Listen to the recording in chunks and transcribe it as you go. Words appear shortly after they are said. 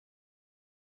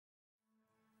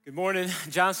Good morning,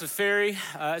 Johnson Ferry.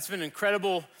 It's been an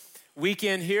incredible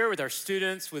weekend here with our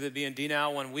students, with it being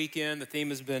D-Now one weekend. The theme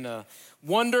has been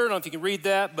wonder. I don't know if you can read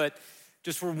that, but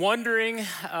just we're wondering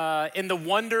in the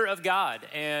wonder of God.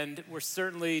 And we're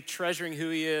certainly treasuring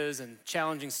who he is and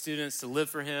challenging students to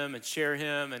live for him and share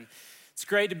him. And it's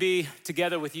great to be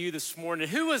together with you this morning.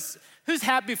 Who's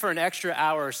happy for an extra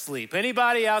hour of sleep?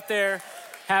 Anybody out there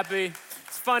happy?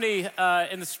 It's funny,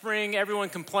 in the spring, everyone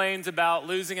complains about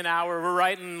losing an hour. We're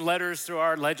writing letters to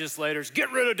our legislators,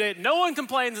 get rid of it. No one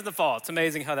complains in the fall. It's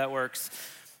amazing how that works.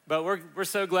 But we're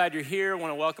so glad you're here. I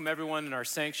want to welcome everyone in our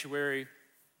sanctuary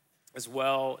as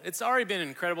well. It's already been an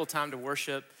incredible time to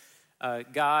worship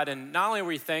God. And not only are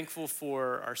we thankful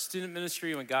for our student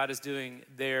ministry and what God is doing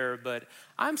there, but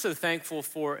I'm so thankful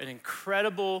for an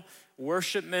incredible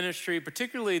worship ministry,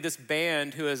 particularly this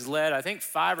band who has led, I think,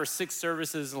 5 or 6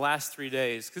 services in the last 3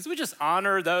 days. Because we just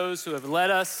honor those who have led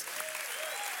us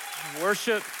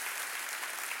worship.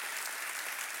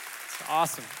 It's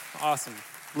awesome.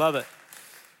 Love it.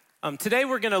 Today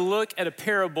we're going to look at a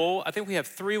parable. I think we have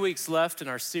 3 weeks left in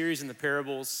our series in the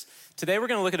parables. Today we're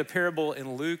going to look at a parable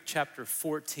in Luke chapter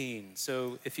 14.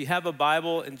 So if you have a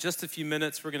Bible, in just a few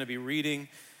minutes we're going to be reading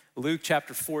Luke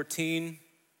chapter 14,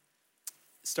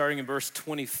 starting in verse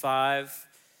 25.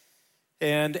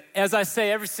 And as I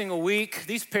say every single week,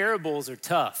 these parables are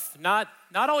tough. Not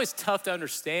always tough to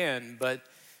understand, but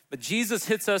Jesus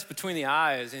hits us between the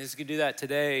eyes, and he's going to do that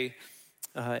today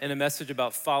in a message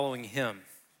about following him.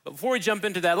 But before we jump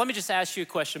into that, let me just ask you a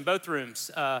question, both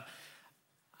rooms.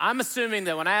 I'm assuming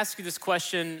that when I ask you this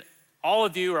question, all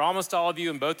of you or almost all of you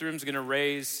in both rooms are going to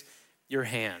raise your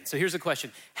hand. So here's the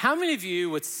question. How many of you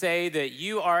would say that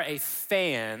you are a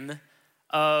fan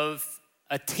of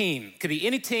a team? Could be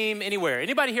any team, anywhere.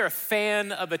 Anybody here a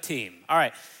fan of a team? All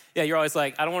right. Yeah, you're always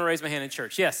like, I don't want to raise my hand in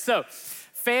church. Yes, so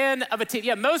fan of a team.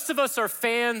 Yeah, most of us are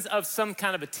fans of some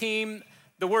kind of a team.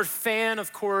 The word fan,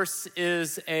 of course,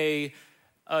 is a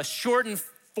shortened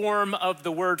form of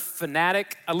the word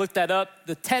fanatic. I looked that up.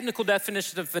 The technical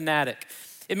definition of fanatic.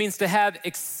 It means to have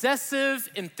excessive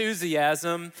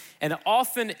enthusiasm and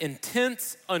often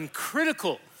intense,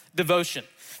 uncritical devotion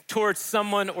towards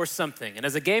someone or something. And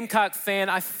as a Gamecock fan,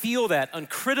 I feel that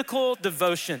uncritical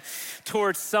devotion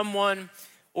towards someone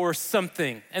or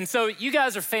something. And so you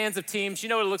guys are fans of teams. You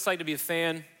know what it looks like to be a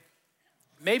fan.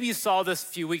 Maybe you saw this a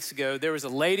few weeks ago. There was a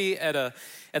lady at a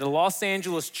Los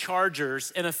Angeles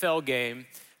Chargers NFL game.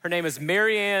 Her name is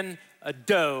Marianne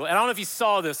Doe. And I don't know if you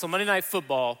saw this on Monday Night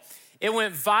Football. It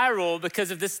went viral because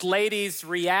of this lady's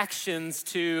reactions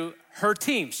to her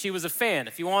team. She was a fan.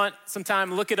 If you want some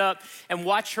time, look it up and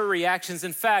watch her reactions.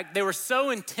 In fact, they were so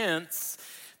intense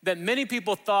that many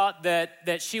people thought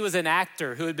that she was an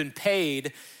actor who had been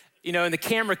paid, and the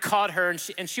camera caught her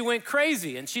and she went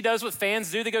crazy. And she does what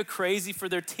fans do. They go crazy for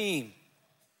their team.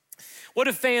 What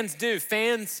do fans do?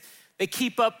 Fans, they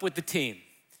keep up with the team.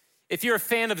 If you're a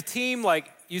fan of a team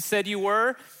like you said you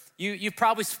were, you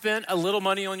probably spent a little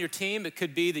money on your team. It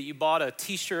could be that you bought a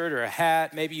t-shirt or a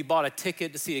hat. Maybe you bought a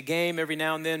ticket to see a game every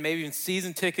now and then, maybe even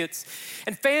season tickets.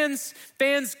 And fans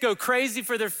go crazy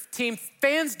for their team.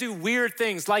 Fans do weird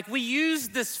things. Like we use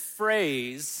this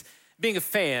phrase, being a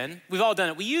fan, we've all done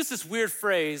it. We use this weird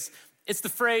phrase. It's the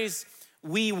phrase,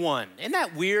 we won. Isn't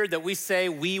that weird that we say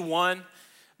we won?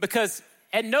 Because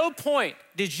at no point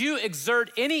did you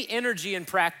exert any energy in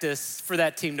practice for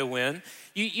that team to win.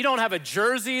 You don't have a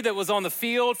jersey that was on the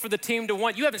field for the team to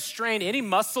win. You haven't strained any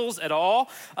muscles at all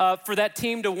for that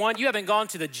team to win. You haven't gone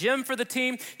to the gym for the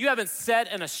team. You haven't sat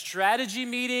in a strategy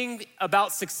meeting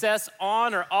about success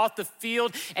on or off the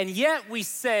field. And yet we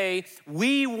say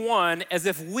we won as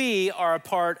if we are a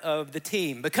part of the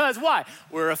team. Because why?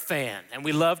 We're a fan and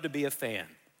we love to be a fan.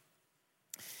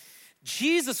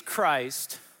 Jesus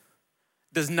Christ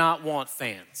does not want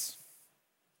fans.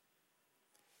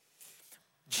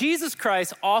 Jesus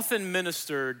Christ often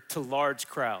ministered to large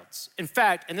crowds. In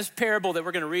fact, in this parable that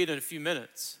we're going to read in a few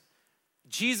minutes,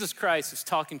 Jesus Christ is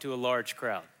talking to a large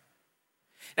crowd.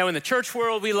 Now, in the church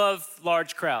world, we love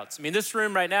large crowds. I mean, this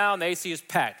room right now in the AC is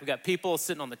packed. We got people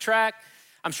sitting on the track.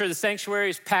 I'm sure the sanctuary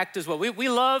is packed as well. We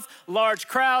love large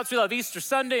crowds. We love Easter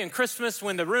Sunday and Christmas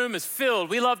when the room is filled.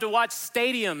 We love to watch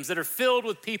stadiums that are filled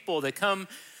with people that come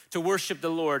to worship the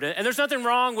Lord. And there's nothing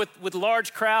wrong with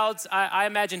large crowds. I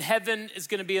imagine heaven is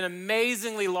going to be an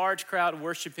amazingly large crowd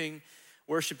worshiping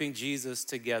Jesus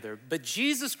together. But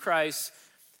Jesus Christ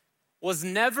was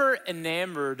never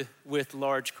enamored with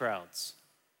large crowds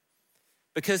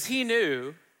because he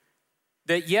knew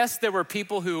that yes, there were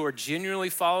people who were genuinely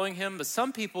following him, but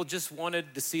some people just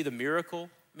wanted to see the miracle.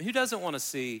 I mean, who doesn't want to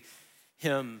see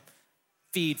him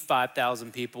feed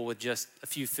 5,000 people with just a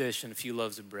few fish and a few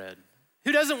loaves of bread?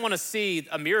 Who doesn't want to see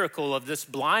a miracle of this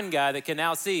blind guy that can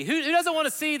now see? Who doesn't want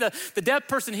to see the deaf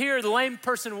person hear, the lame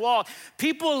person walk?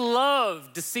 People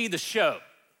love to see the show.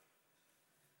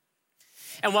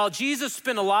 And while Jesus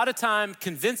spent a lot of time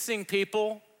convincing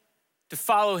people to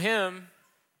follow him,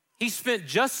 he spent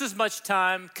just as much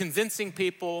time convincing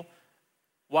people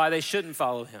why they shouldn't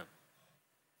follow him,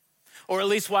 or at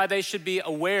least why they should be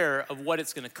aware of what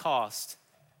it's going to cost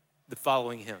the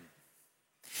following him.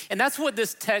 And that's what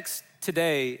this text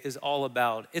today is all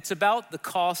about. It's about the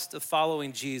cost of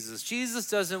following Jesus. Jesus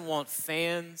doesn't want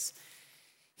fans,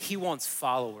 he wants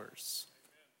followers.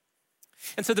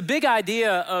 And so the big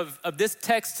idea of this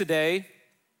text today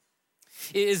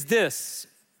is this: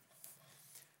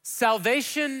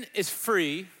 salvation is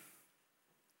free,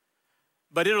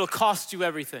 but it'll cost you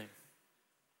everything.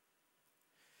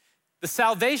 The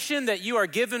salvation that you are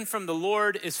given from the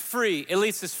Lord is free, at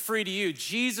least it's free to you.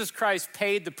 Jesus Christ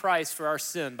paid the price for our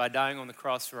sin by dying on the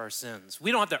cross for our sins.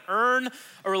 We don't have to earn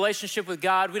a relationship with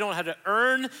God. We don't have to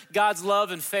earn God's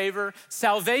love and favor.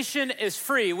 Salvation is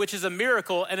free, which is a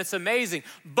miracle, and it's amazing.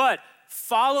 But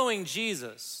following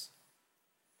Jesus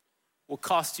will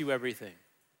cost you everything.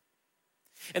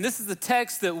 And this is the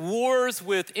text that wars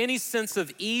with any sense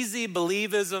of easy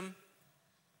believism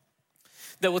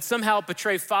that would somehow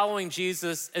portray following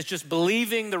Jesus as just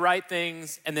believing the right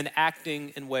things and then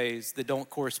acting in ways that don't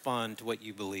correspond to what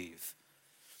you believe.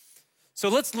 So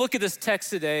let's look at this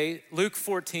text today, Luke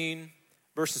 14,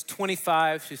 verses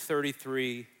 25 to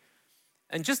 33,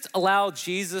 and just allow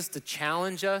Jesus to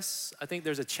challenge us. I think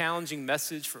there's a challenging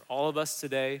message for all of us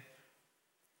today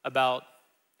about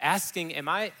asking, am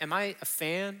I a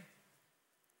fan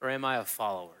or am I a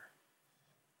follower?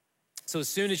 So as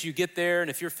soon as you get there, and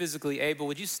if you're physically able,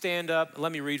 would you stand up?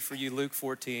 Let me read for you Luke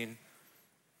 14,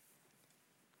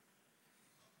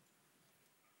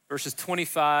 verses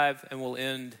 25, and we'll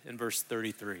end in verse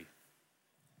 33.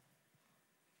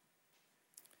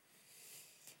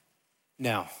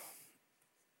 Now,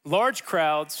 large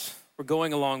crowds were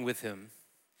going along with him,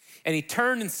 and he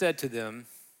turned and said to them,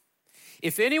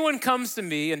 "If anyone comes to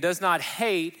me and does not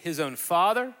hate his own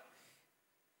father,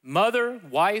 mother,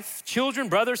 wife, children,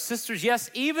 brothers, sisters,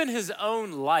 yes, even his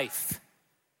own life,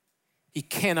 he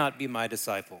cannot be my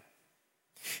disciple.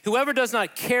 Whoever does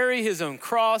not carry his own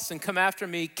cross and come after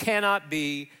me cannot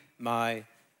be my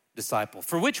disciple.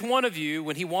 For which one of you,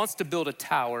 when he wants to build a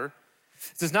tower,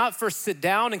 does not first sit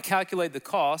down and calculate the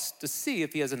cost to see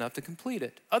if he has enough to complete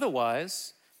it?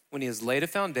 Otherwise, when he has laid a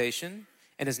foundation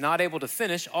and is not able to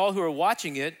finish, all who are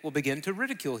watching it will begin to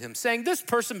ridicule him, saying, 'This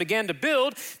person began to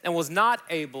build and was not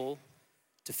able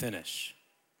to finish.'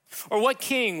 Or what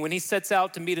king, when he sets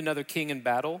out to meet another king in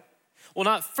battle, will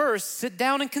not first sit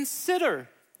down and consider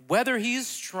whether he is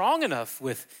strong enough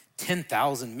with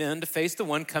 10,000 men to face the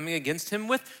one coming against him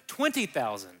with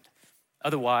 20,000?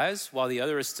 Otherwise, while the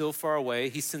other is still far away,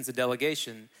 he sends a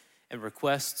delegation and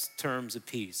requests terms of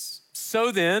peace.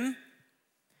 So then,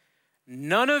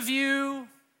 none of you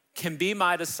can be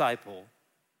my disciple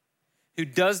who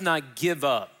does not give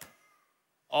up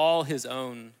all his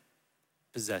own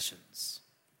possessions."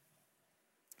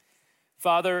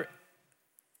 Father,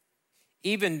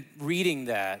 even reading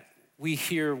that, we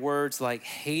hear words like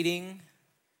hating,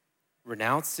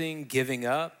 renouncing, giving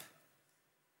up.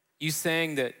 You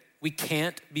saying that we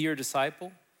can't be your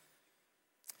disciple?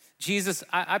 Jesus,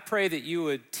 I pray that you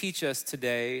would teach us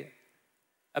today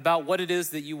about what it is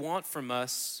that you want from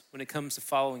us when it comes to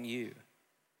following you.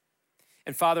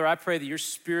 And Father, I pray that your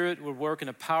Spirit would work in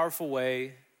a powerful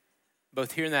way,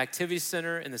 both here in the Activity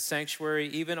Center, in the sanctuary,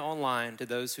 even online to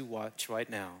those who watch right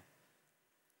now.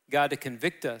 God, to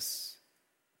convict us,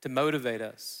 to motivate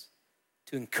us,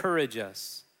 to encourage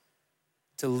us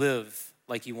to live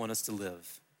like you want us to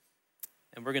live.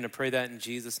 And we're going to pray that in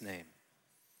Jesus' name.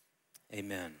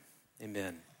 Amen.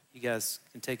 Amen. You guys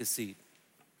can take a seat.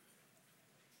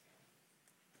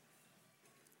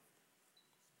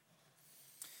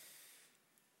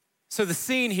 So the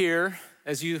scene here,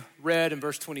 as you read in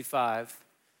verse 25,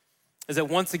 is that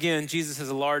once again, Jesus has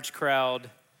a large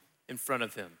crowd in front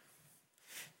of him.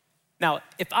 Now,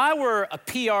 if I were a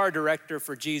PR director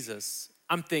for Jesus,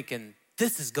 I'm thinking,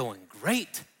 this is going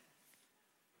great.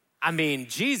 I mean,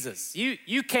 Jesus,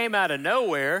 you came out of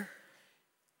nowhere,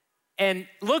 and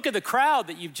look at the crowd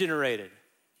that you've generated.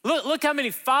 Look how many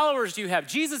followers you have.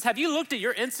 Jesus, have you looked at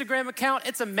your Instagram account?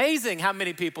 It's amazing how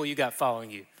many people you got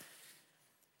following you.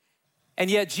 And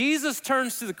yet Jesus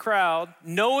turns to the crowd,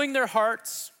 knowing their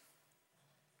hearts,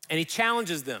 and he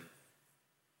challenges them.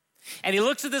 And he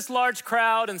looks at this large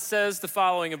crowd and says the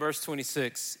following in verse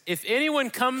 26. If anyone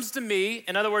comes to me,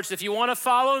 in other words, if you want to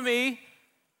follow me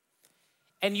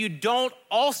and you don't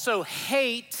also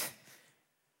hate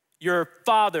your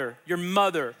father, your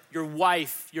mother, your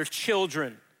wife, your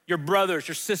children, your brothers,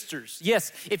 your sisters.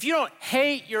 Yes, if you don't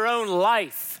hate your own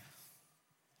life,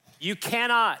 you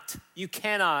cannot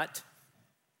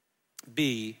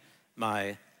be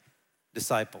my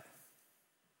disciple.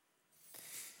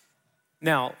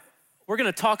 Now, we're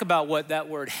going to talk about what that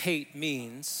word hate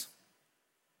means.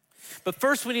 But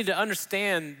first, we need to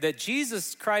understand that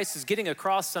Jesus Christ is getting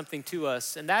across something to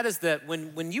us, and that is that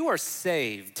when you are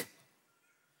saved,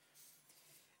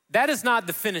 that is not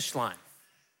the finish line.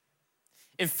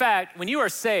 In fact, when you are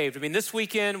saved, this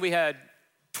weekend we had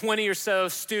 20 or so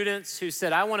students who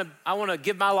said, I want to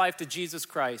give my life to Jesus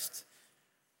Christ.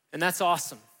 And that's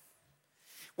awesome.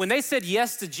 When they said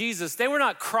yes to Jesus, they were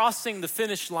not crossing the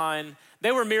finish line.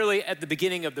 They were merely at the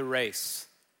beginning of the race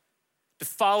to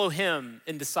follow him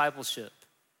in discipleship.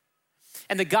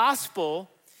 And the gospel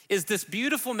is this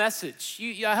beautiful message.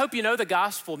 I hope you know the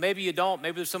gospel. Maybe you don't.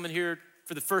 Maybe there's someone here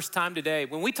for the first time today.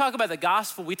 When we talk about the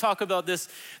gospel, we talk about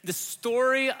the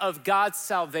story of God's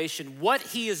salvation, what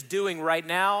he is doing right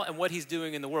now and what he's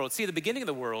doing in the world. See, at the beginning of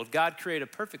the world, God created a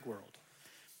perfect world.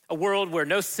 A world where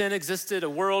no sin existed, a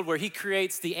world where he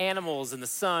creates the animals and the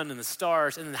sun and the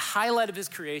stars, and the highlight of his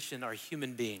creation are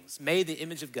human beings, made in the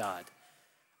image of God.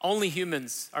 Only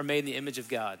humans are made in the image of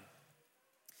God.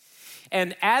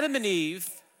 And Adam and Eve,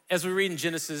 as we read in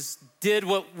Genesis, did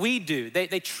what we do.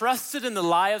 They trusted in the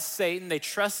lie of Satan. They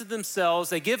trusted themselves.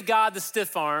 They give God the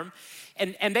stiff arm,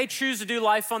 and they choose to do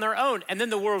life on their own. And then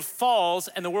the world falls,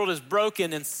 and the world is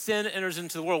broken, and sin enters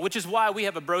into the world, which is why we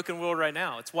have a broken world right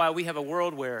now. It's why we have a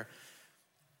world where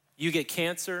you get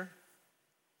cancer.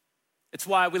 It's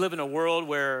why we live in a world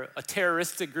where a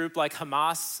terroristic group like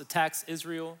Hamas attacks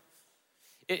Israel.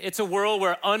 It's a world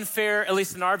where unfair, at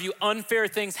least in our view, unfair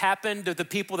things happen to the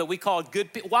people that we call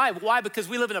good people. Why? Why? Because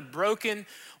we live in a broken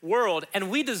world, and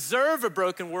we deserve a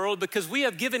broken world because we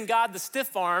have given God the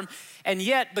stiff arm, and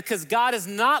yet because God is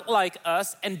not like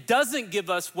us and doesn't give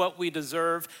us what we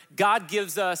deserve, God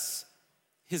gives us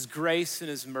his grace and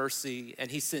his mercy,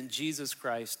 and he sent Jesus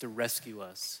Christ to rescue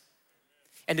us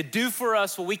and to do for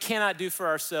us what we cannot do for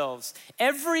ourselves.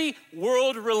 Every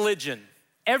world religion,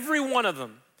 every one of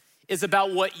them, is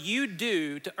about what you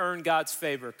do to earn God's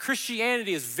favor.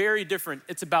 Christianity is very different.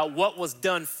 It's about what was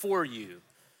done for you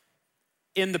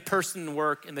in the person and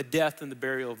work and the death and the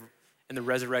burial and the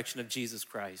resurrection of Jesus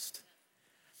Christ.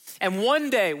 And one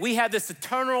day we have this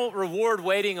eternal reward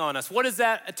waiting on us. What is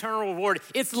that eternal reward?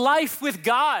 It's life with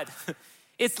God.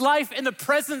 It's life in the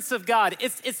presence of God.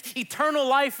 It's eternal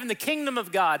life in the kingdom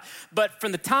of God. But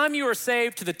from the time you are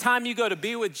saved to the time you go to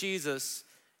be with Jesus,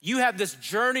 you have this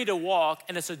journey to walk,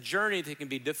 and it's a journey that can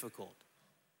be difficult.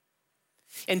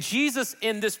 And Jesus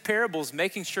in this parable is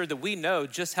making sure that we know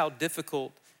just how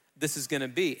difficult this is gonna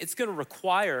be. It's gonna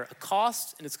require a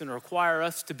cost, and it's gonna require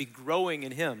us to be growing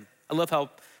in him. I love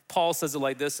how Paul says it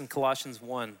like this in Colossians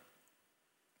 1.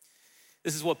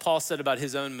 This is what Paul said about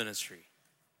his own ministry.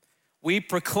 We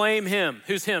proclaim him.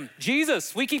 Who's him?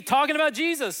 Jesus. We keep talking about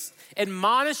Jesus,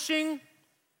 admonishing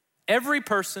every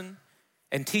person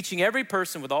and teaching every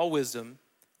person with all wisdom.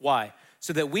 Why?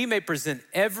 So that we may present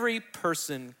every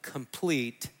person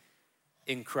complete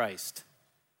in Christ.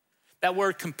 That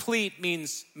word complete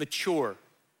means mature,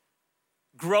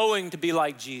 growing to be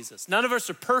like Jesus. None of us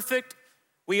are perfect.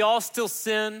 We all still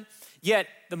sin. Yet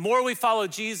the more we follow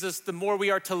Jesus, the more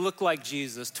we are to look like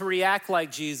Jesus, to react like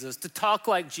Jesus, to talk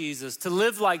like Jesus, to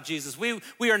live like Jesus. We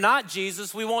are not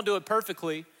Jesus. We won't do it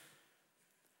perfectly.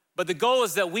 But the goal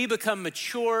is that we become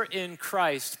mature in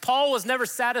Christ. Paul was never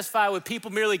satisfied with people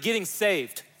merely getting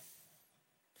saved.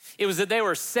 It was that they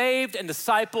were saved and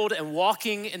discipled and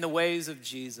walking in the ways of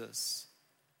Jesus.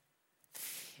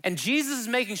 And Jesus is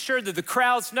making sure that the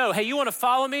crowds know, hey, you want to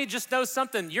follow me? Just know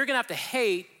something. You're going to have to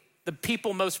hate the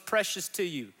people most precious to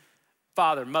you.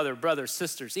 Father, mother, brother,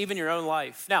 sisters, even your own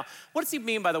life. Now, what does he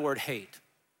mean by the word hate?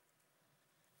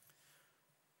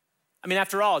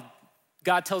 After all,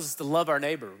 God tells us to love our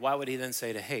neighbor. Why would he then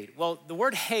say to hate? Well, the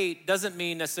word hate doesn't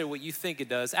mean necessarily what you think it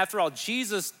does. After all,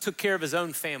 Jesus took care of his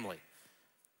own family.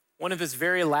 One of his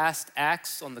very last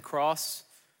acts on the cross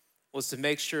was to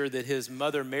make sure that his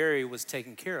mother Mary was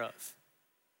taken care of.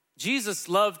 Jesus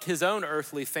loved his own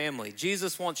earthly family.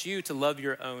 Jesus wants you to love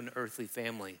your own earthly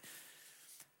family.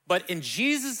 But in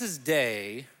Jesus'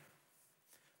 day,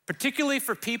 particularly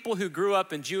for people who grew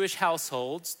up in Jewish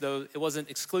households, though it wasn't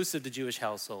exclusive to Jewish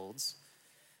households,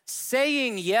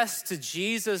 saying yes to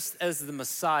Jesus as the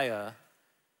Messiah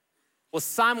was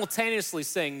simultaneously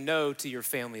saying no to your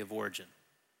family of origin.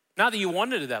 Not that you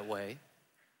wanted it that way,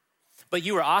 but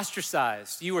you were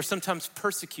ostracized. You were sometimes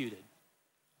persecuted.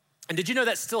 And did you know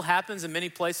that still happens in many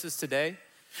places today?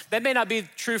 That may not be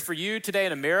true for you today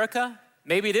in America.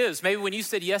 Maybe it is. Maybe when you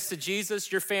said yes to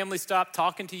Jesus, your family stopped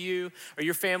talking to you or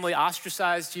your family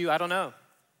ostracized you. I don't know.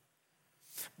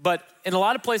 But in a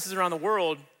lot of places around the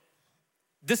world,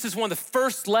 this is one of the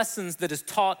first lessons that is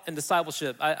taught in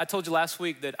discipleship. I told you last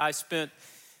week that I spent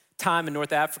time in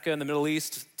North Africa and the Middle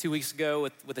East 2 weeks ago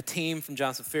with a team from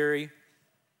Johnson Ferry.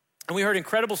 And we heard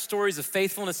incredible stories of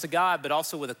faithfulness to God, but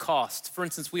also with a cost. For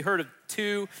instance, we heard of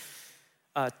two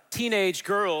teenage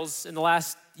girls in the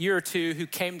last year or two who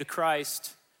came to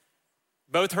Christ.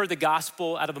 Both heard the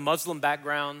gospel out of a Muslim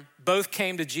background. Both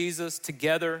came to Jesus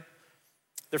together.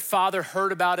 Their father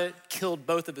heard about it, killed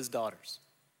both of his daughters.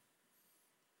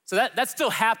 So that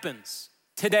still happens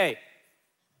today.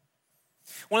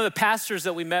 One of the pastors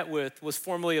that we met with was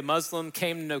formerly a Muslim,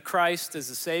 came to know Christ as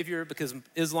a savior because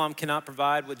Islam cannot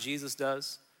provide what Jesus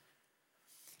does.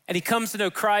 And he comes to know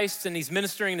Christ and he's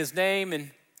ministering in his name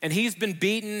and he's been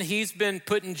beaten, he's been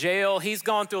put in jail, he's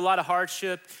gone through a lot of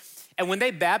hardship. And when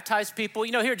they baptize people,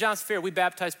 here at Johnson Ferry, we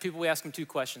baptize people, we ask them two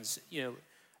questions.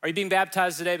 Are you being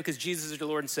baptized today because Jesus is your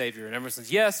Lord and Savior? And everyone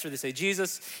says yes, or they say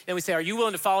Jesus. And we say, are you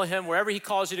willing to follow him wherever he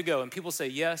calls you to go? And people say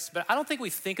yes, but I don't think we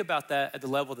think about that at the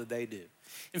level that they do.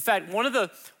 In fact, one of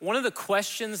the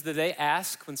questions that they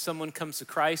ask when someone comes to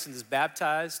Christ and is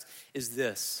baptized is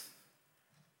this: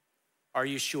 are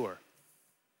you sure?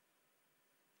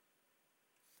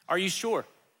 Are you sure?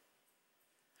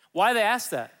 Why do they ask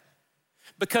that?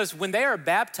 Because when they are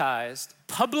baptized,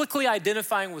 publicly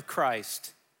identifying with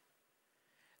Christ,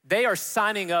 they are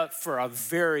signing up for a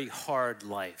very hard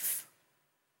life.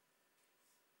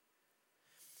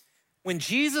 When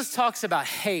Jesus talks about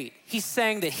hate, he's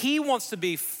saying that he wants to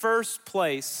be first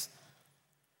place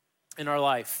in our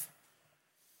life.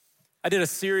 I did a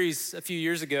series a few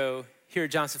years ago here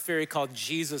at Johnson Ferry called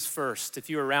Jesus First.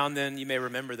 If you were around then, you may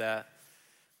remember that.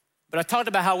 But I talked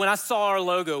about how when I saw our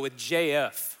logo with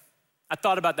JF, I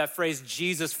thought about that phrase,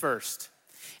 Jesus First.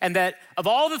 And that of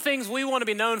all the things we want to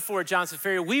be known for at Johnson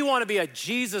Ferry, we want to be a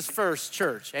Jesus first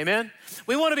church, amen?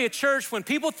 We want to be a church when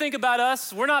people think about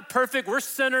us, we're not perfect, we're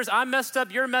sinners, I'm messed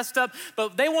up, you're messed up,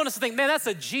 but they want us to think, man, that's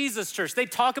a Jesus church. They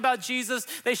talk about Jesus,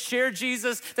 they share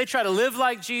Jesus, they try to live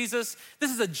like Jesus.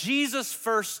 This is a Jesus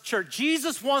first church.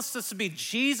 Jesus wants us to be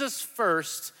Jesus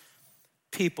first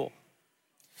people,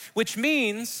 which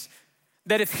means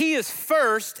that if he is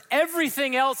first,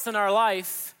 everything else in our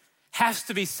life has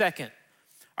to be second.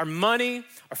 Our money,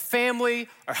 our family,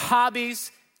 our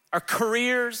hobbies, our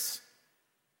careers.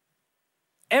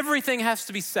 Everything has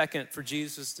to be second for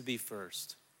Jesus to be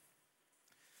first.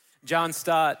 John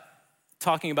Stott,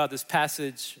 talking about this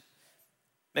passage,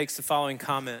 makes the following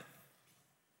comment.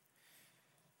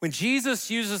 When Jesus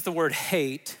uses the word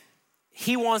hate,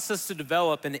 he wants us to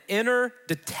develop an inner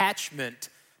detachment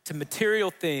to material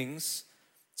things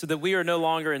so that we are no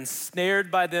longer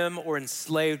ensnared by them or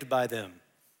enslaved by them.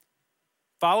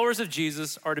 Followers of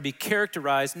Jesus are to be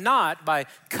characterized not by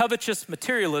covetous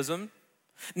materialism,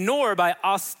 nor by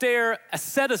austere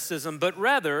asceticism, but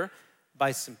rather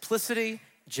by simplicity,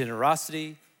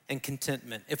 generosity, and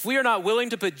contentment. If we are not willing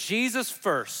to put Jesus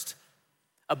first,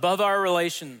 above our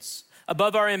relations,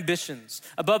 above our ambitions,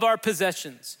 above our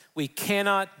possessions, we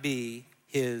cannot be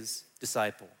his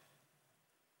disciple.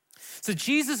 So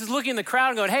Jesus is looking in the crowd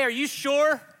and going, hey, are you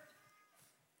sure?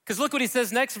 Because look what he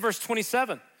says next in verse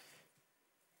 27.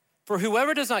 For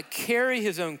whoever does not carry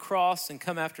his own cross and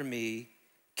come after me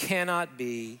cannot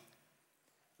be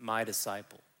my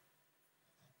disciple.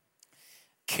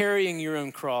 Carrying your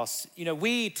own cross.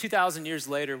 We, 2,000 years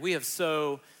later, we have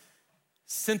so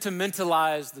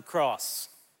sentimentalized the cross.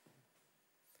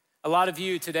 A lot of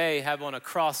you today have on a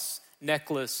cross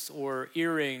necklace or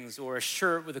earrings or a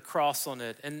shirt with a cross on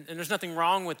it. And there's nothing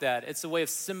wrong with that. It's a way of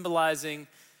symbolizing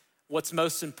what's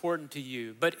most important to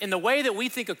you. But in the way that we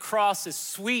think a cross is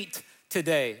sweet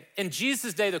today, in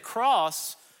Jesus' day, the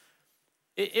cross,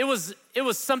 it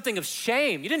was something of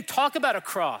shame. You didn't talk about a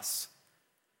cross.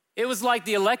 It was like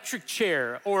the electric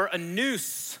chair or a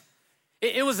noose.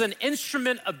 It was an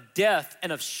instrument of death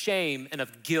and of shame and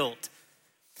of guilt.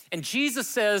 And Jesus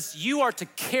says, you are to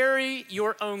carry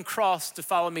your own cross to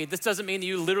follow me. This doesn't mean that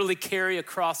you literally carry a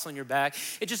cross on your back.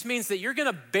 It just means that you're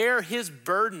gonna bear his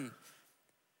burden.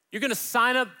 You're gonna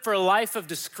sign up for a life of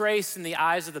disgrace in the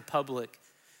eyes of the public.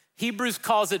 Hebrews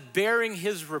calls it bearing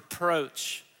his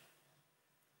reproach.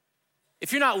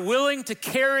 If you're not willing to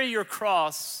carry your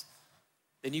cross,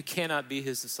 then you cannot be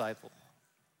his disciple.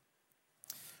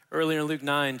 Earlier in Luke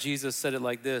 9, Jesus said it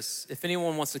like this: if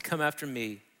anyone wants to come after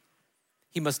me,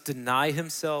 he must deny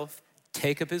himself,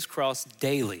 take up his cross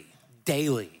daily,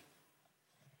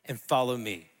 and follow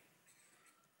me.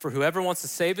 For whoever wants to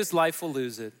save his life will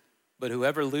lose it, but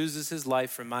whoever loses his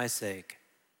life for my sake,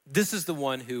 this is the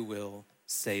one who will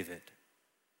save it.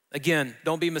 Again,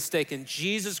 don't be mistaken.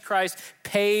 Jesus Christ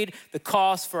paid the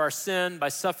cost for our sin by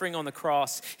suffering on the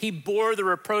cross. He bore the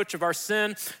reproach of our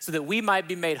sin so that we might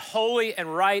be made holy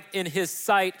and right in his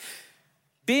sight.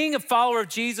 Being a follower of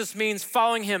Jesus means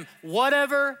following him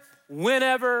whatever,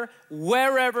 whenever,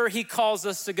 wherever he calls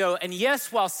us to go. And yes,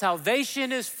 while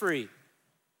salvation is free,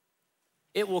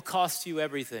 it will cost you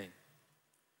everything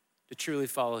to truly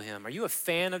follow him. Are you a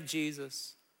fan of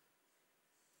Jesus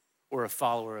or a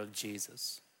follower of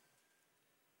Jesus?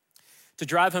 To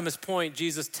drive home his point,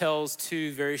 Jesus tells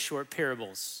two very short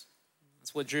parables.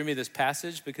 That's what drew me to this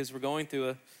passage, because we're going through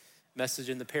a message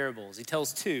in the parables. He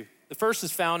tells two. The first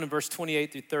is found in verse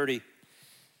 28 through 30.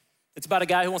 It's about a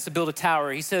guy who wants to build a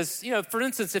tower. He says, for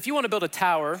instance, if you want to build a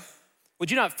tower, would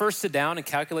you not first sit down and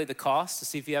calculate the cost to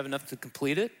see if you have enough to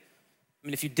complete it? I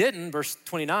mean, if you didn't, verse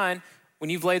 29, when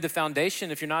you've laid the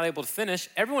foundation, if you're not able to finish,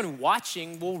 everyone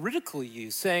watching will ridicule you,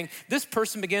 saying, this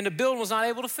person began to build and was not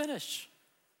able to finish.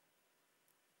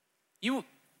 You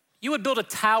would build a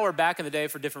tower back in the day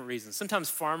for different reasons. Sometimes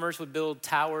farmers would build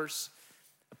towers,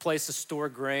 a place to store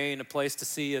grain, a place to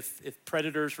see if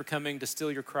predators were coming to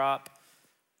steal your crop.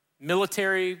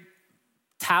 Military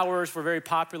towers were very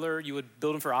popular. You would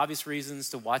build them for obvious reasons,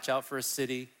 to watch out for a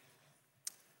city.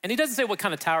 And he doesn't say what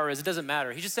kind of tower it is. It doesn't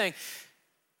matter. He's just saying,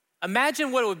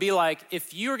 imagine what it would be like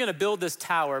if you were going to build this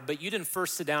tower, but you didn't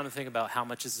first sit down and think about how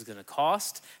much this is going to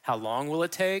cost, how long will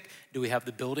it take, do we have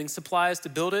the building supplies to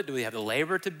build it, do we have the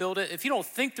labor to build it? If you don't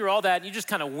think through all that and you just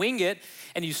kind of wing it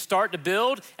and you start to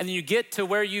build and then you get to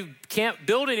where you can't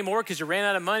build anymore because you ran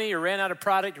out of money, you ran out of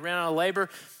product, you ran out of labor,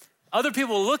 other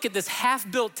people will look at this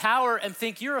half-built tower and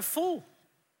think you're a fool.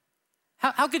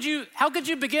 How could you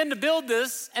begin to build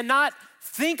this and not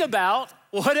think about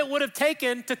what it would have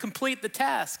taken to complete the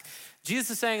task?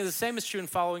 Jesus is saying the same is true in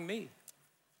following me.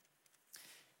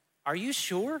 Are you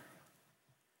sure?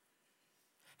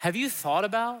 Have you thought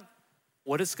about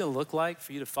what it's going to look like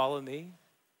for you to follow me?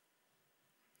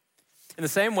 In the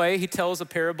same way, he tells a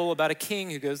parable about a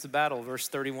king who goes to battle, verse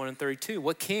 31 and 32.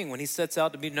 What king, when he sets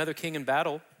out to meet another king in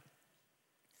battle,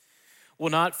 will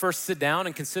not first sit down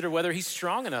and consider whether he's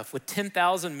strong enough with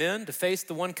 10,000 men to face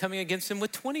the one coming against him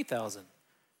with 20,000?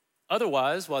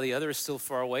 Otherwise, while the other is still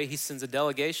far away, he sends a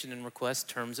delegation and requests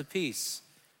terms of peace.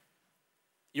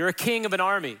 You're a king of an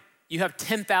army. You have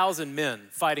 10,000 men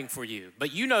fighting for you,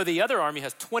 but you know the other army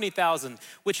has 20,000,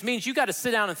 which means you got to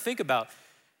sit down and think about,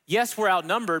 yes, we're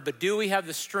outnumbered, but do we have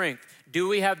the strength? Do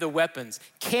we have the weapons?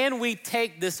 Can we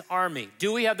take this army?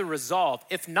 Do we have the resolve?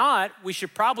 If not, we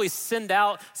should probably send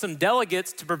out some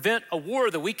delegates to prevent a war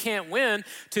that we can't win,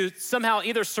 to somehow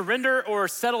either surrender or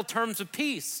settle terms of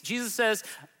peace. Jesus says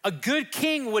a good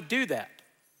king would do that.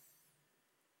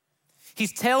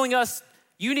 He's telling us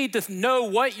you need to know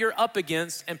what you're up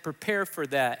against and prepare for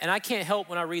that. And I can't help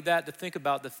when I read that to think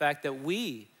about the fact that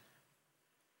we,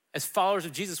 as followers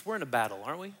of Jesus, we're in a battle,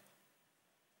 aren't we?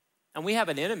 And we have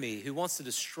an enemy who wants to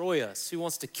destroy us, who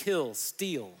wants to kill,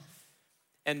 steal,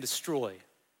 and destroy.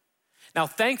 Now,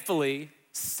 thankfully,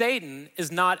 Satan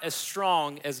is not as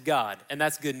strong as God, and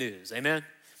that's good news, amen?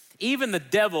 Even the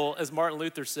devil, as Martin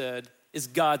Luther said, is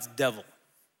God's devil.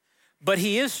 But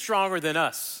he is stronger than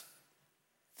us.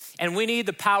 And we need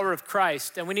the power of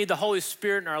Christ, and we need the Holy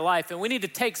Spirit in our life, and we need to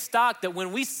take stock that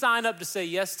when we sign up to say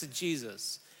yes to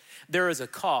Jesus, there is a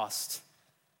cost.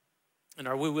 And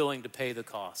are we willing to pay the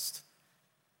cost?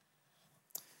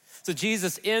 So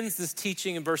Jesus ends this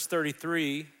teaching in verse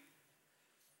 33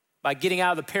 by getting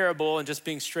out of the parable and just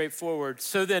being straightforward.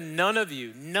 So then none of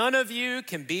you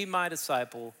can be my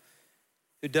disciple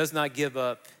who does not give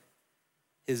up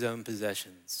his own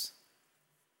possessions.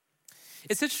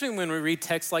 It's interesting when we read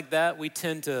texts like that, we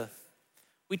tend to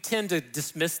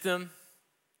dismiss them.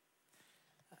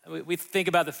 We think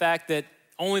about the fact that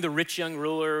only the rich young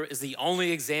ruler is the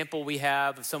only example we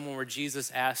have of someone where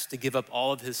Jesus asked to give up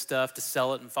all of his stuff, to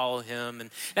sell it and follow him. And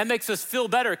that makes us feel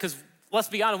better because let's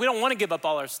be honest, we don't want to give up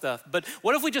all our stuff. But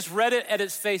what if we just read it at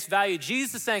its face value?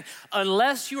 Jesus is saying,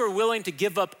 unless you are willing to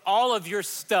give up all of your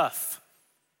stuff,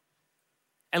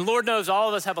 and Lord knows all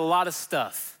of us have a lot of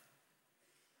stuff.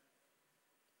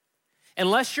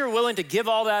 Unless you're willing to give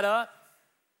all that up,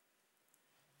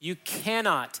 you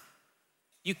cannot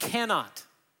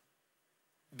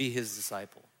be his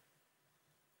disciple.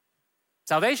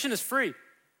 Salvation is free,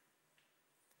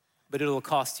 but it'll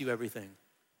cost you everything.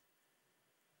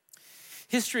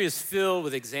 History is filled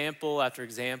with example after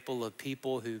example of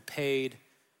people who paid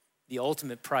the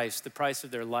ultimate price, the price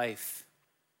of their life,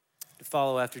 to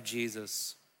follow after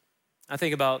Jesus. I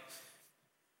think about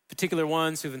particular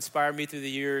ones who've inspired me through the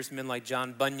years, men like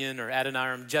John Bunyan or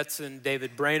Adoniram Judson,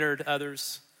 David Brainerd,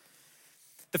 others.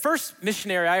 The first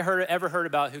missionary I ever heard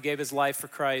about who gave his life for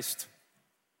Christ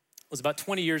was about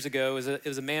 20 years ago. It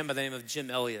was a man by the name of Jim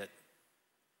Elliot.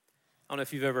 I don't know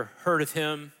if you've ever heard of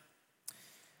him.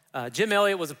 Jim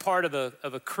Elliot was a part of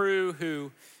a crew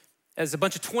who, as a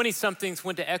bunch of 20-somethings,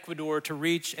 went to Ecuador to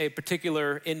reach a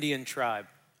particular Indian tribe.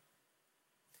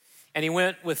 And he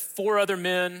went with 4 other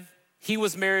men. He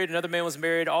was married, another man was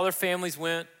married. All their families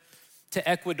went to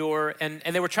Ecuador, and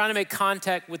they were trying to make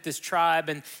contact with this tribe,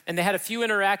 and they had a few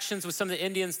interactions with some of the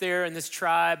Indians there in this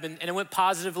tribe, and it went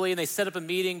positively, and they set up a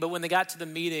meeting. But when they got to the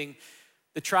meeting,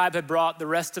 the tribe had brought the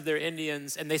rest of their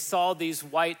Indians, and they saw these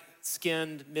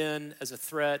white-skinned men as a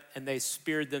threat, and they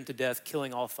speared them to death,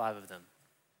 killing all 5 of them.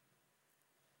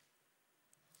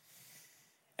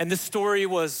 And this story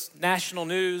was national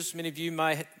news. Many of you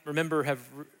might remember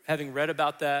having read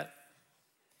about that.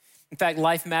 In fact,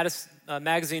 Life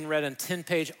magazine read a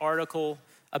 10-page article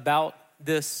about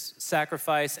this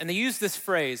sacrifice, and they used this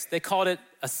phrase. They called it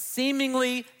a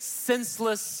seemingly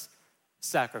senseless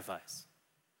sacrifice.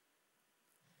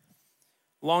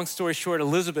 Long story short,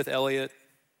 Elizabeth Elliot,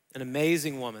 an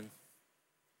amazing woman,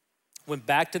 went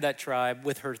back to that tribe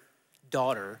with her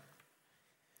daughter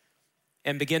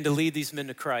and began to lead these men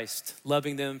to Christ,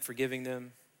 loving them, forgiving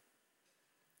them,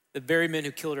 the very men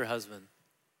who killed her husband.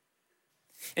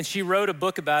 And she wrote a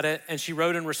book about it, and she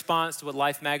wrote in response to what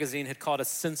Life magazine had called a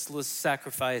senseless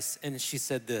sacrifice, and she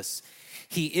said this: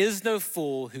 "He is no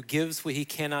fool who gives what he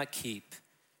cannot keep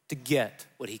to get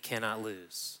what he cannot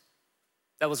lose."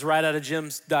 That was right out of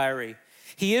Jim's diary.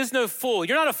 He is no fool.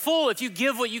 You're not a fool if you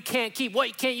give what you can't keep.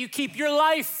 What can't you keep? Your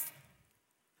life.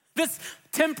 This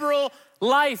temporal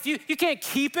life. You can't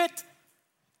keep it.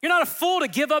 You're not a fool to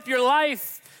give up your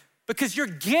life because you're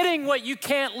getting what you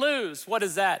can't lose. What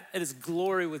is that? It is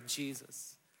glory with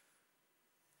Jesus.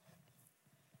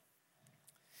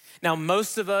 Now,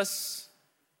 most of us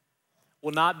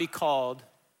will not be called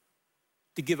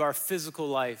to give our physical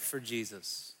life for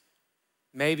Jesus.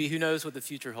 Maybe, who knows what the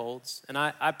future holds. And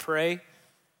I pray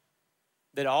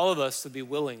that all of us would be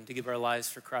willing to give our lives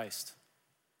for Christ.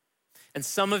 And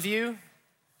some of you,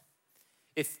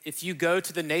 if you go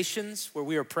to the nations where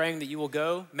we are praying that you will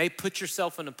go, may put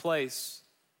yourself in a place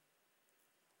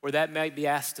where that might be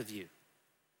asked of you.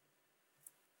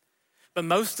 But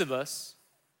most of us,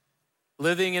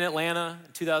 living in Atlanta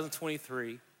in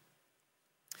 2023,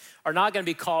 are not going to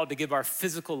be called to give our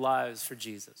physical lives for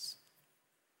Jesus.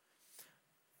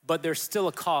 But there's still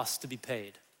a cost to be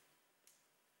paid.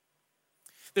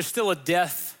 There's still a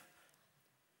death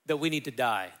that we need to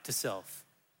die to self.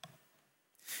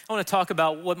 I want to talk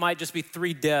about what might just be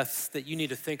 3 deaths that you need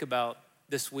to think about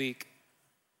this week.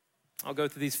 I'll go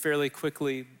through these fairly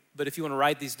quickly, but if you want to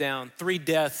write these down, 3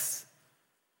 deaths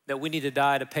that we need to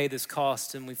die to pay this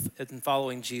cost in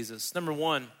following Jesus. Number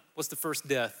 1, what's the first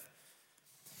death?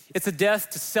 It's a death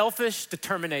to selfish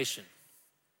determination.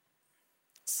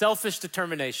 Selfish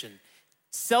determination,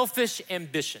 selfish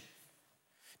ambition.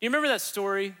 You remember that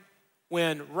story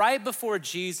when right before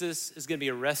Jesus is going to be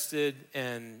arrested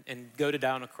and go to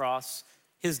die on a cross,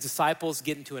 his disciples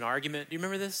get into an argument? Do you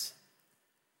remember this?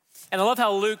 And I love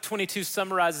how Luke 22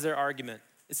 summarizes their argument.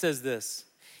 It says this: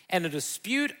 "And a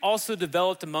dispute also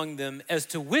developed among them as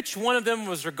to which one of them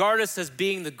was regarded as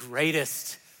being the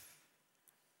greatest."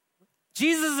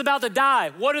 Jesus is about to die.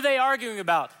 What are they arguing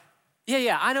about?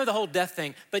 Yeah, I know the whole death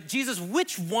thing, but Jesus,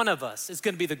 which one of us is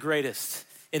going to be the greatest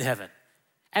in heaven?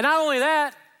 And not only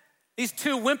that, these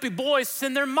 2 wimpy boys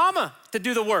send their mama to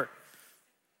do the work.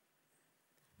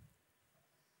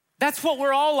 That's what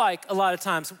we're all like a lot of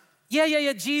times.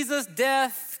 Yeah, Jesus,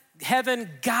 death, heaven,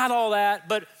 got all that,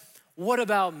 but what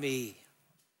about me?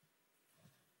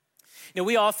 You know,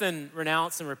 we often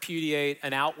renounce and repudiate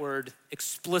an outward,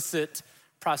 explicit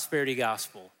prosperity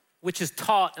gospel, which is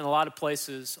taught in a lot of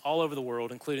places all over the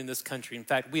world, including this country. In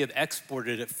fact, we have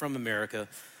exported it from America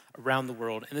around the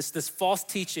world. And it's this false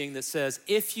teaching that says,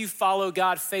 if you follow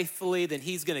God faithfully, then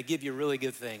he's gonna give you really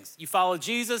good things. You follow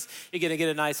Jesus, you're gonna get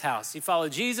a nice house. You follow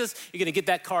Jesus, you're gonna get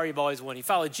that car you've always wanted. You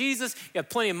follow Jesus, you have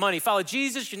plenty of money. You follow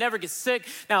Jesus, you never get sick.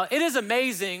 Now, it is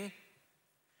amazing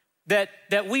that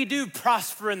we do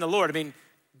prosper in the Lord. I mean,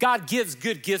 God gives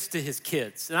good gifts to his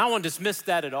kids, and I don't want to dismiss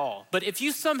that at all. But if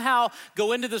you somehow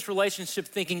go into this relationship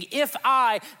thinking, if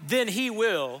I, then he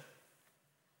will,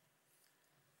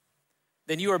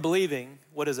 then you are believing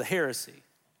what is a heresy.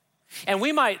 And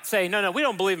we might say, no, we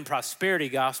don't believe in prosperity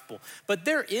gospel. But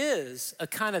there is a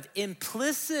kind of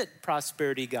implicit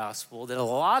prosperity gospel that a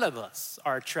lot of us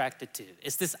are attracted to.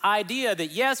 It's this idea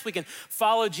that, yes, we can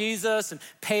follow Jesus and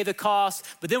pay the cost,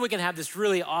 but then we can have this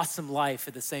really awesome life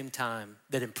at the same time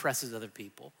that impresses other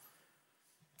people.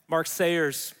 Mark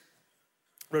Sayers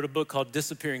wrote a book called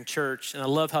Disappearing Church, and I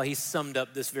love how he summed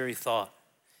up this very thought.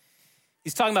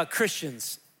 He's talking about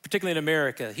Christians, particularly in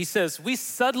America. He says, we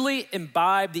subtly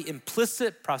imbibe the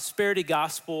implicit prosperity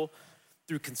gospel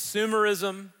through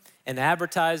consumerism and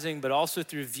advertising, but also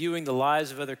through viewing the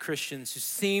lives of other Christians who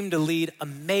seem to lead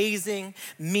amazing,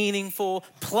 meaningful,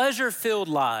 pleasure-filled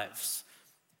lives.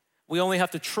 We only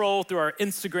have to troll through our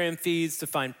Instagram feeds to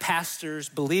find pastors,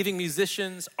 believing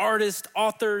musicians, artists,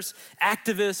 authors,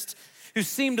 activists, who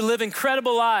seem to live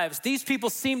incredible lives. These people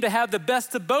seem to have the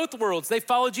best of both worlds. They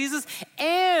follow Jesus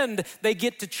and they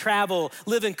get to travel,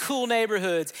 live in cool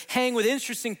neighborhoods, hang with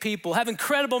interesting people, have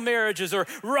incredible marriages, or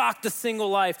rock the single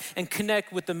life and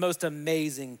connect with the most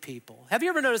amazing people. Have you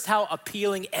ever noticed how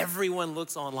appealing everyone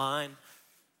looks online?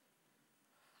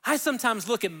 I sometimes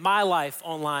look at my life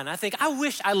online. I think, I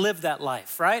wish I lived that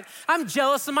life, right? I'm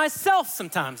jealous of myself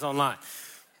sometimes online.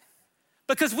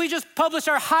 Because we just publish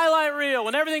our highlight reel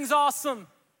and everything's awesome.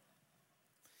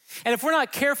 And if we're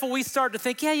not careful, we start to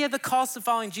think, yeah, the cost of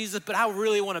following Jesus, but I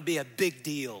really want to be a big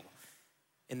deal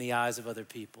in the eyes of other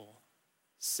people.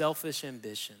 Selfish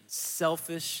ambition,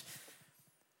 selfish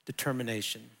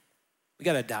determination. We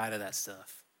got to die to that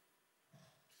stuff.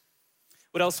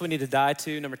 What else do we need to die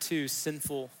to? Number 2,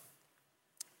 sinful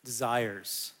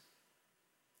desires.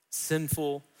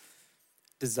 Sinful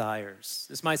desires.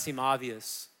 This might seem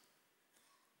obvious.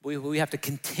 We have to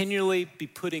continually be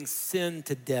putting sin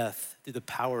to death through the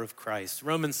power of Christ.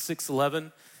 Romans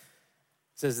 6:11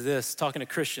 says this, talking to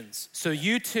Christians. So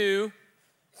you too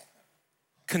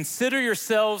consider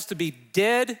yourselves to be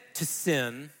dead to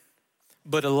sin,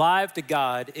 but alive to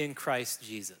God in Christ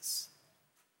Jesus.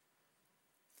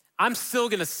 I'm still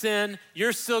gonna sin,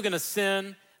 you're still gonna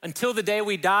sin. Until the day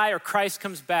we die or Christ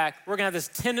comes back, we're gonna have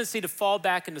this tendency to fall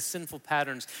back into sinful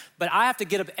patterns. But I have to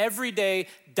get up every day,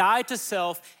 die to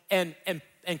self, and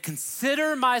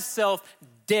consider myself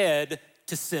dead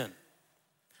to sin.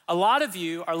 A lot of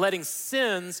you are letting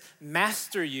sins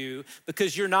master you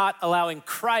because you're not allowing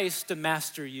Christ to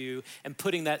master you and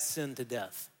putting that sin to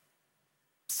death.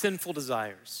 Sinful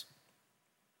desires.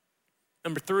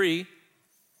 Number 3,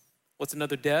 what's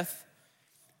another death?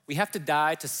 We have to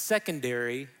die to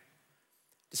secondary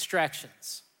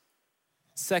distractions.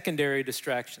 Secondary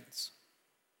distractions.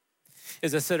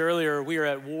 As I said earlier, we are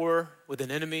at war with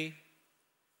an enemy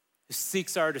who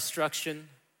seeks our destruction,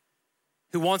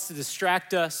 who wants to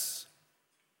distract us.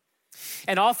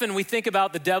 And often we think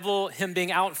about the devil, him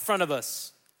being out in front of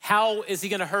us. How is he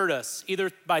gonna hurt us?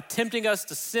 Either by tempting us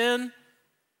to sin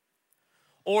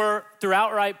or through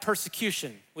outright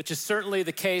persecution, which is certainly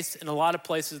the case in a lot of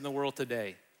places in the world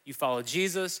today. You follow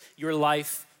Jesus, your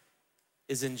life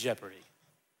is in jeopardy.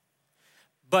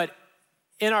 But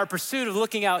in our pursuit of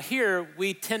looking out here,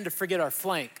 we tend to forget our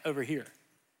flank over here.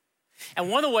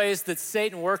 And one of the ways that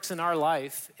Satan works in our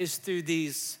life is through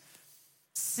these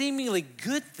seemingly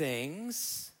good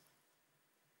things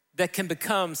that can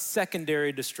become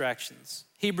secondary distractions.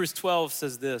 Hebrews 12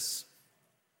 says this,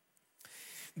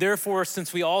 therefore,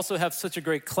 since we also have such a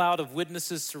great cloud of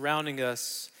witnesses surrounding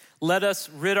us, let us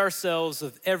rid ourselves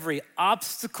of every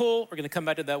obstacle, we're gonna come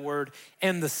back to that word,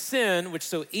 and the sin which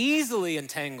so easily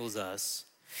entangles us.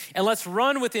 And let's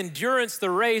run with endurance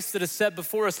the race that is set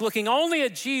before us, looking only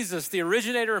at Jesus, the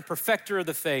originator and perfecter of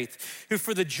the faith, who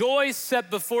for the joy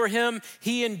set before him,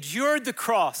 he endured the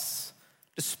cross,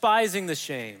 despising the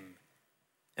shame,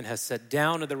 and has sat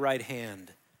down at the right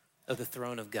hand of the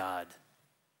throne of God.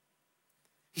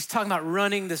 He's talking about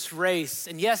running this race.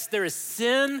 And yes, there is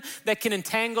sin that can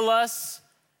entangle us,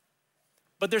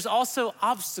 but there's also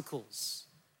obstacles,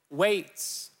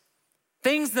 weights,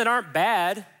 things that aren't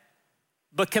bad,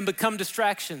 but can become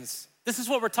distractions. This is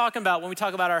what we're talking about when we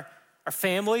talk about our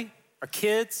family, our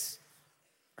kids,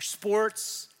 our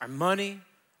sports, our money,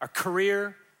 our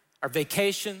career, our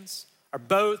vacations, our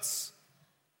boats,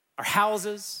 our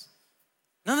houses.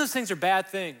 None of those things are bad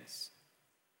things.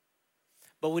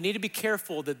 But we need to be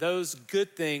careful that those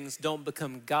good things don't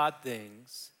become God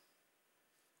things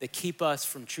that keep us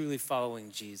from truly following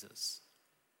Jesus.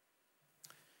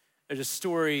 There's a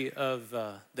story of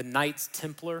the Knights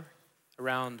Templar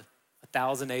around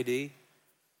 1000 AD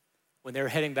when they were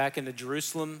heading back into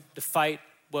Jerusalem to fight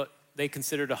what they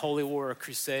considered a holy war, a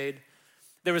crusade.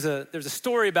 There was a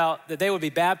story about that they would be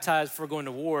baptized before going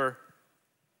to war.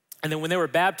 And then when they were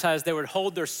baptized, they would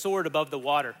hold their sword above the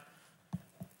water.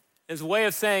 It's a way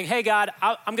of saying, hey, God,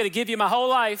 I'm going to give you my whole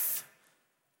life,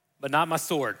 but not my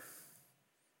sword.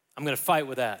 I'm going to fight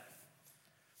with that.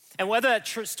 And whether that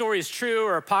story is true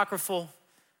or apocryphal,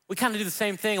 we kind of do the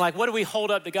same thing. Like, what do we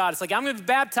hold up to God? It's like, I'm going to be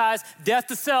baptized, death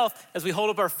to self, as we hold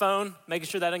up our phone, making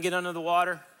sure that doesn't get under the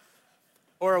water,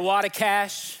 or a wad of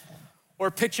cash, or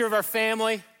a picture of our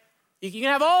family. You can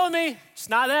have all of me, just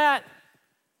not that.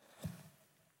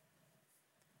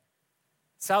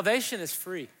 Salvation is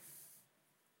free,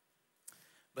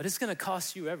 but it's going to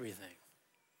cost you everything.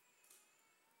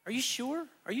 Are you sure?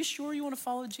 Are you sure you want to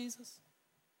follow Jesus?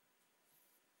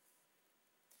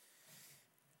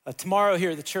 Tomorrow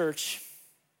here at the church,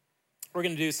 we're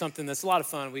going to do something that's a lot of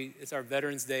fun. It's our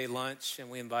Veterans Day lunch, and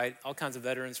we invite all kinds of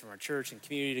veterans from our church and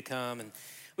community to come. And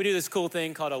we do this cool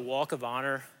thing called a walk of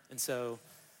honor. And so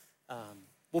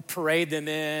we'll parade them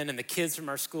in, and the kids from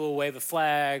our school wave the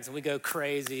flags, and we go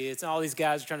crazy. It's all these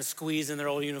guys are trying to squeeze in their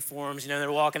old uniforms.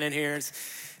 They're walking in here.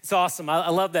 It's awesome. I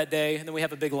love that day. And then we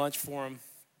have a big lunch for them.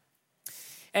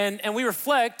 And we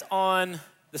reflect on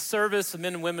the service of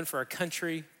men and women for our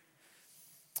country.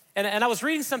 And I was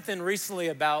reading something recently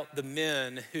about the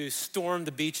men who stormed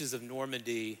the beaches of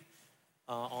Normandy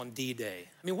on D-Day.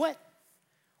 I mean, what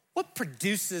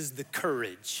produces the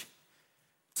courage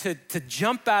to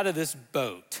jump out of this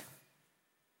boat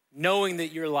knowing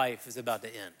that your life is about to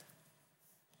end?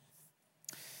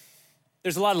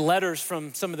 There's a lot of letters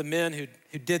from some of the men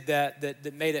who did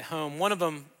that made it home. One of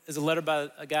them is a letter by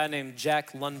a guy named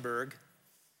Jack Lundberg.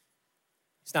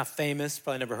 He's not famous,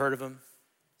 probably never heard of him.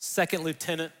 Second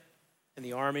lieutenant in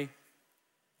the Army.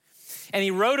 And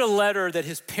he wrote a letter that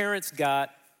his parents got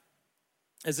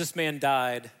as this man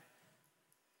died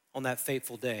on that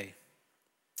fateful day.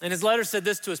 And his letter said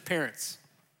this to his parents.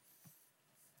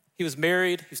 He was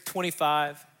married, he was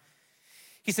 25.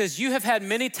 He says, "You have had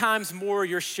many times more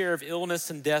your share of illness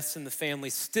and deaths in the family.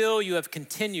 Still, you have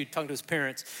continued," talking to his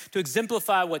parents, "to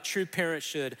exemplify what true parents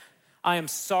should. I am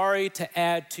sorry to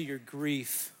add to your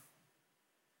grief,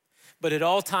 but at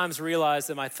all times realize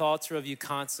that my thoughts are of you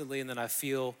constantly and that I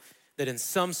feel that in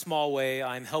some small way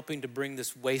I am helping to bring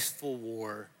this wasteful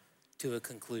war to a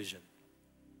conclusion.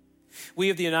 We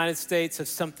of the United States have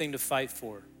something to fight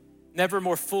for. Never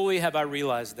more fully have I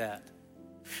realized that.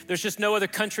 There's just no other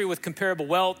country with comparable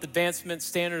wealth, advancement,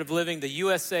 standard of living. The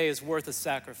USA is worth a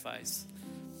sacrifice.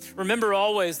 Remember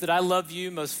always that I love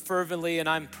you most fervently and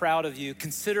I'm proud of you.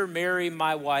 Consider Mary,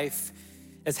 my wife,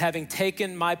 as having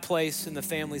taken my place in the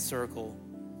family circle,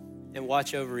 and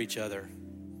watch over each other.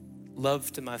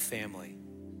 Love to my family."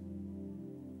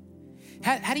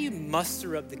 How do you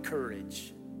muster up the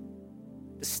courage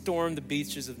to storm the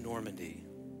beaches of Normandy?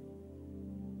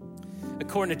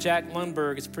 According to Jack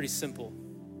Lundberg, it's pretty simple.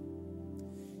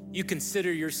 You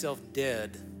consider yourself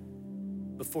dead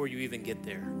before you even get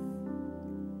there.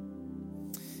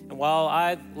 And while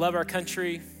I love our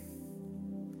country,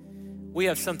 we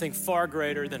have something far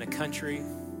greater than a country,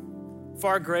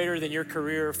 far greater than your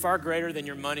career, far greater than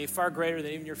your money, far greater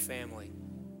than even your family.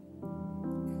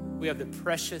 We have the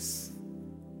precious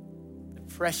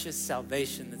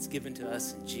salvation that's given to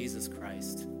us in Jesus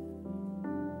Christ.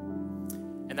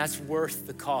 And that's worth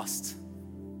the cost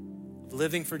of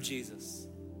living for Jesus,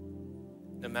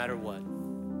 no matter what.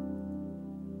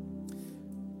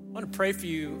 I want to pray for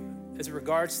you as it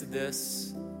regards to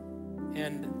this.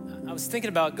 And I was thinking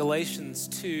about Galatians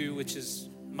 2, which is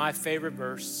my favorite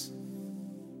verse.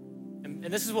 And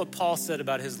this is what Paul said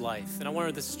about his life. And I wonder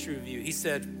if this is true of you. He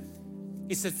said,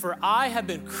 "For I have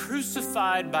been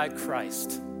crucified by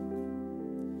Christ.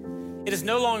 It is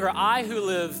no longer I who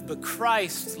live, but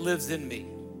Christ lives in me.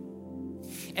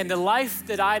 And the life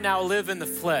that I now live in the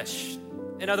flesh,"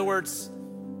 in other words,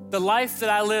 the life that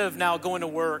I live now going to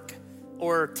work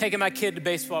or taking my kid to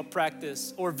baseball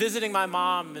practice or visiting my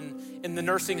mom in the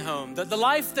nursing home, the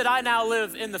life that I now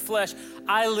live in the flesh,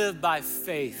 I live by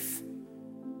faith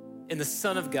in the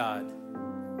Son of God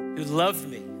who loved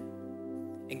me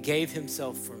and gave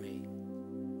himself for me.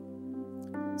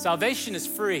 Salvation is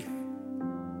free,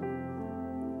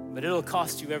 but it'll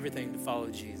cost you everything to follow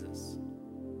Jesus.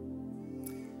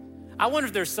 I wonder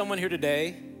if there's someone here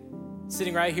today,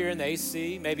 sitting right here in the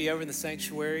AC, maybe over in the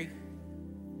sanctuary,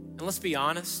 and let's be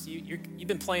honest, you've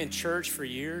been playing church for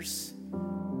years,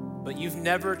 but you've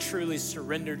never truly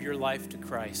surrendered your life to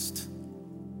Christ.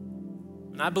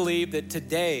 And I believe that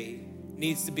today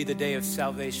needs to be the day of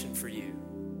salvation for you.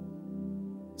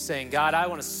 Saying, "God, I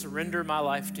want to surrender my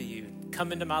life to you.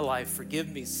 Come into my life, forgive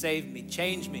me, save me,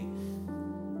 change me."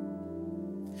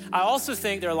 I also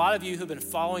think there are a lot of you who've been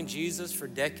following Jesus for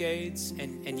decades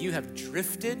and you have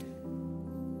drifted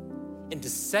into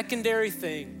secondary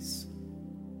things.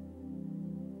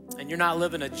 And you're not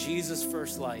living a Jesus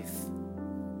first life.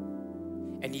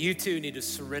 And you too need to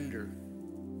surrender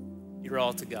your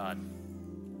all to God.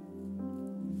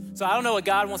 So I don't know what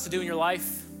God wants to do in your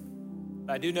life,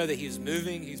 but I do know that he's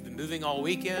moving. He's been moving all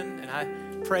weekend, and I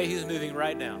pray he's moving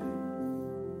right now.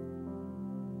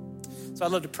 So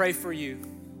I'd love to pray for you.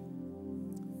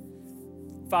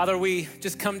 Father, we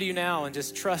just come to you now and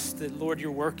just trust that, Lord,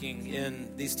 you're working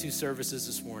in these two services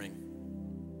this morning.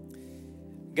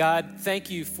 God, thank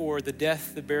you for the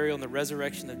death, the burial, and the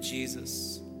resurrection of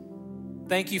Jesus.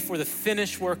 Thank you for the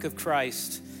finished work of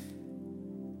Christ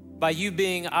by you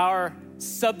being our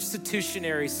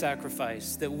substitutionary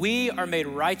sacrifice, that we are made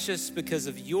righteous because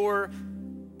of your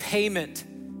payment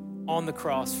on the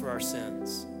cross for our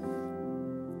sins.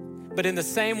 But in the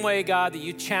same way, God, that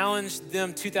you challenged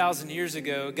them 2,000 years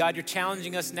ago, God, you're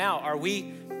challenging us now. Are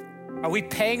we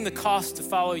paying the cost to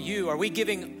follow you? Are we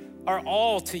giving our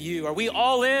all to you? Are we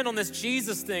all in on this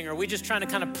Jesus thing? Or are we just trying to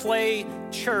kind of play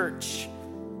church?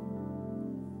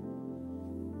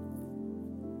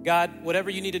 God,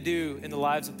 whatever you need to do in the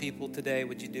lives of people today,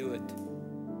 would you do it?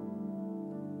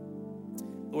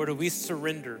 Lord, we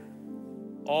surrender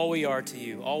all we are to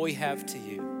you, all we have to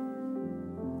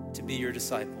you, to be your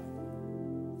disciple.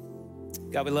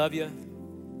 God, we love you,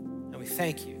 and we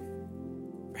thank you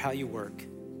for how you work.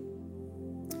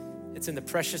 It's in the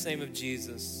precious name of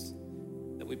Jesus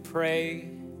that we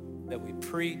pray, that we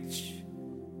preach,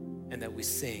 and that we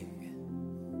sing.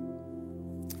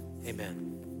 Amen.